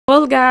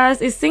Well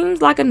guys, it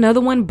seems like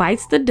another one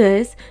bites the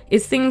dust. It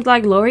seems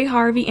like Lori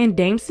Harvey and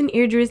Damson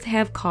Idris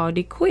have called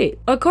it quit.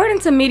 According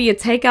to Media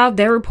Takeout,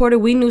 they reported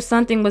we knew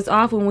something was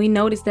off when we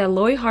noticed that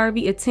Lori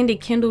Harvey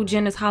attended Kendall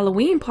Jenner's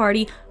Halloween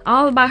party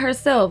all by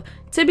herself.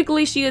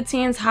 Typically, she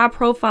attends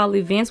high-profile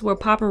events where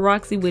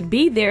paparazzi would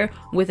be there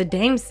with a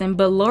Damson,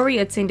 but Lori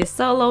attended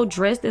solo,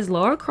 dressed as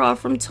Lara Croft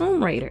from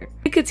Tomb Raider.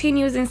 It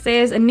continues and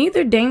says,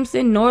 neither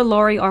Damson nor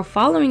Lori are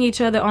following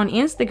each other on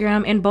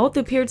Instagram, and both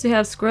appear to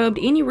have scrubbed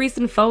any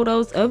recent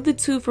photos of the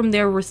two from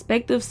their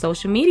respective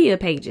social media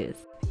pages.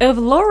 If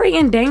Lori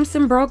and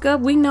Damson broke up,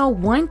 we know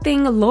one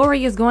thing: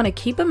 Lori is going to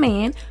keep a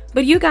man.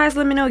 But you guys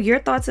let me know your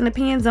thoughts and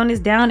opinions on this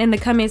down in the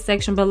comment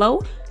section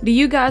below. Do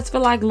you guys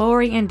feel like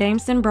Lori and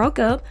Damson broke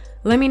up?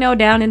 Let me know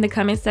down in the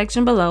comment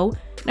section below.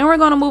 Now we're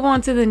going to move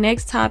on to the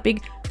next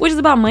topic, which is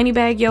about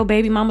Moneybagg, Yo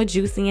Baby Mama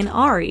Juicy, and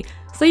Ari.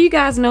 So you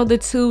guys know the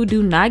two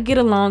do not get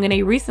along, and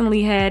they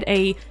recently had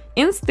a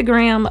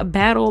Instagram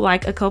battle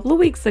like a couple of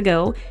weeks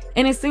ago,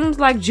 and it seems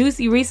like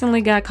Juicy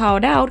recently got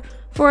called out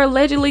for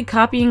allegedly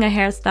copying a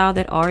hairstyle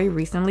that Ari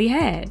recently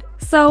had.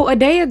 So a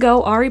day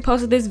ago, Ari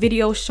posted this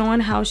video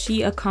showing how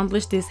she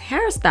accomplished this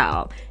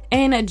hairstyle,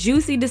 and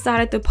Juicy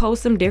decided to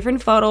post some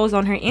different photos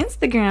on her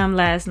Instagram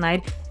last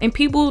night, and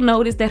people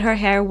noticed that her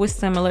hair was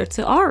similar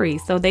to Ari,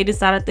 so they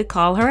decided to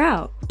call her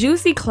out.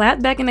 Juicy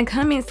clapped back in the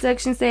comment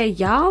section, said,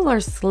 "Y'all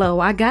are slow.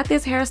 I got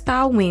this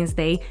hairstyle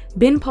Wednesday,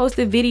 been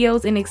posted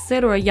videos and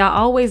etc. Y'all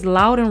always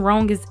loud and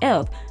wrong as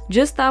F.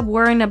 Just stop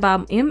worrying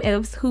about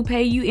MFs who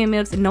pay you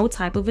MFs no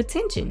type of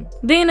attention."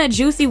 Then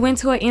Juicy went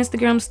to her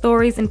Instagram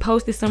stories and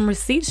posted some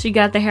receipts. She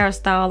got the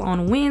hairstyle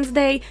on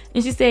Wednesday,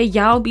 and she said,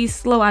 "Y'all be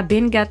slow. I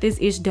been got this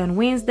ish done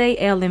Wednesday,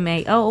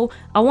 LMAO.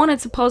 I wanted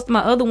to post my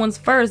other ones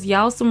first.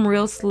 Y'all some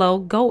real slow,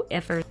 go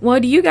effort."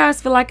 Well, do you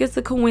guys feel like it's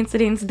a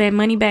coincidence that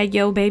Moneybagg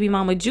Yo Baby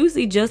Mama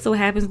Juicy just so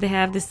happens to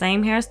have the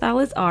same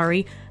hairstyle as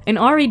Ari? And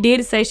Ari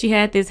did say she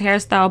had this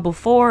hairstyle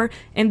before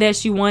and that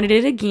she wanted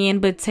it again,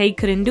 but Tay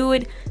couldn't do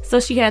it, so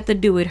she had to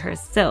do it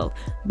herself.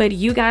 But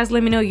you guys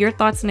let me know your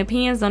thoughts and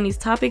opinions on these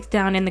topics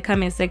down in the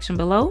comment section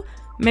below.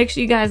 Make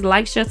sure you guys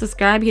like, share,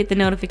 subscribe, hit the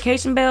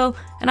notification bell,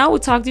 and I will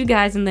talk to you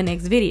guys in the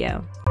next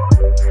video.